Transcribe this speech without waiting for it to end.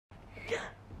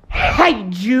Hey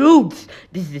dudes,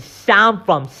 this is Sam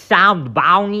from Sound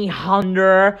Bounty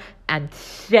Hunter, and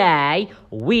today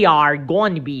we are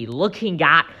going to be looking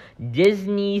at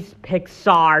Disney's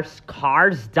Pixar's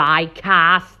Cars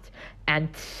Diecast, and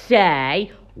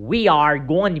today we are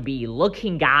going to be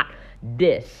looking at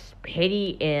this.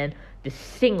 Pitty in the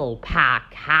single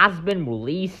pack has been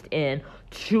released in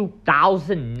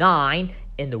 2009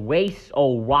 in the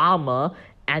Race-O-Rama.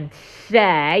 And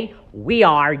today, we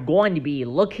are going to be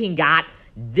looking at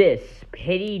this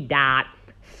Pitty that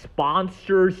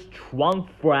sponsors Trunk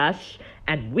Fresh.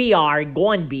 And we are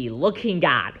going to be looking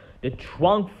at the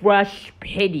Trunk Fresh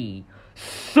Pitty.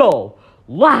 So,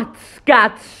 let's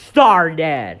get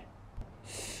started.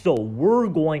 So, we're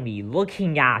going to be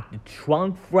looking at the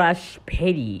Trunk Fresh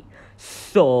Pitty.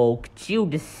 So, could you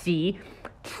just see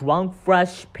Trunk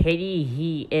Fresh Pitty?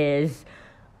 He is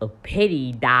a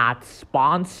Pitty that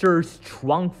sponsors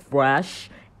Trunk Fresh,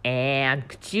 and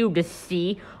could you just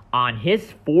see on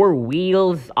his four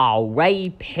wheels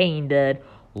already painted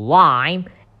lime,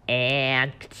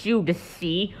 and could you just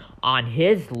see on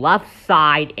his left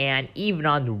side and even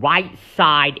on the right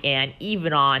side and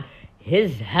even on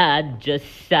his head just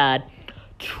said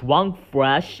Trunk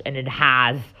Fresh, and it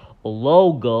has a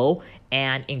logo,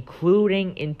 and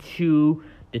including into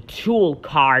the tool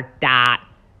cart that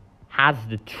has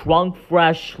the Trunk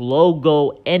Fresh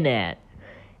logo in it.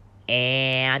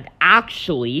 And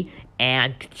actually,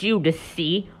 and could you just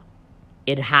see,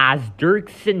 it has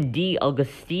Dirksen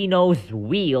D'Agostino's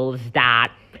wheels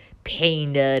that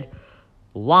painted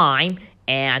lime.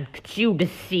 And could you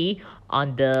just see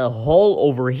on the hole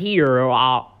over here,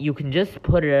 you can just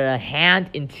put a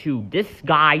hand into this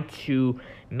guy to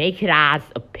make it as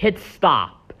a pit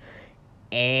stop.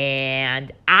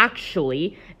 And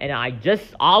actually, and I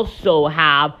just also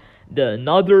have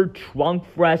another Trunk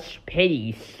Fresh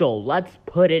Pitty, so let's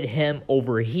put him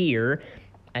over here.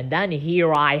 And then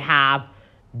here I have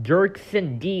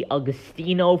Dirksen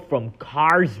D'Agostino from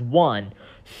Cars 1.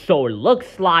 So it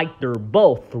looks like they're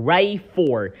both ready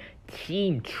for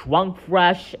Team Trunk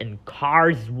Fresh and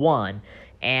Cars 1.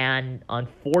 And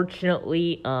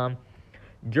unfortunately,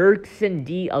 Dirksen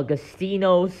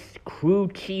D'Agostino's crew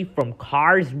chief from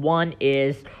Cars 1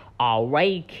 is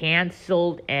already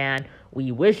canceled, and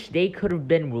we wish they could have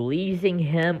been releasing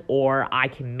him, or I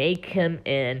can make him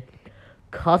in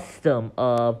custom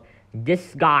of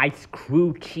this guy's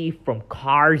crew chief from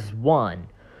Cars 1.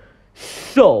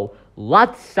 So,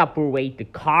 let's separate the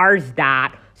cars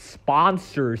that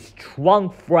sponsors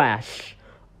Trunk Fresh.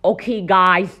 Okay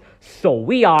guys, so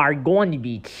we are going to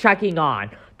be checking on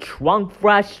Trunk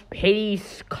Fresh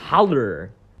Pitty's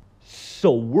color.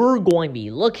 So we're going to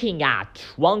be looking at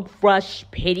Trunk Fresh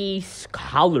Pitty's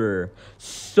color.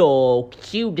 So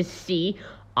you to see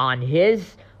on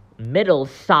his middle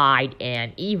side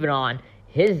and even on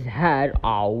his head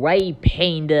already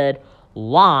painted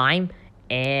lime,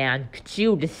 and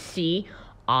you to see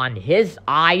on his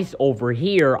eyes over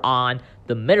here on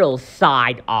the middle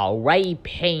side already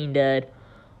painted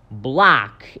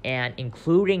black, and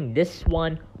including this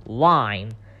one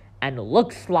lime. And it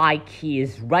looks like he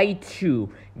is ready to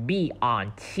be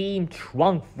on Team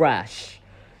Trunk Fresh.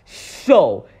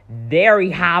 So, there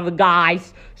you have it,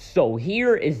 guys. So,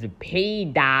 here is the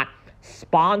Pitty that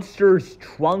sponsors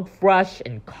Trunk Fresh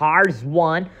and Cars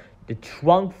 1, the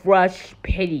Trunk Fresh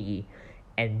Pitty.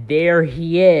 And there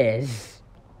he is.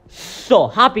 So,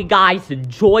 hope you guys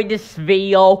enjoyed this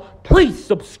video. Please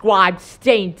subscribe,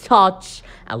 stay in touch,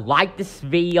 and like this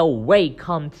video where it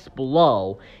comes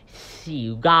below. See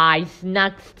you guys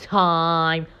next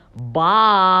time. Bye.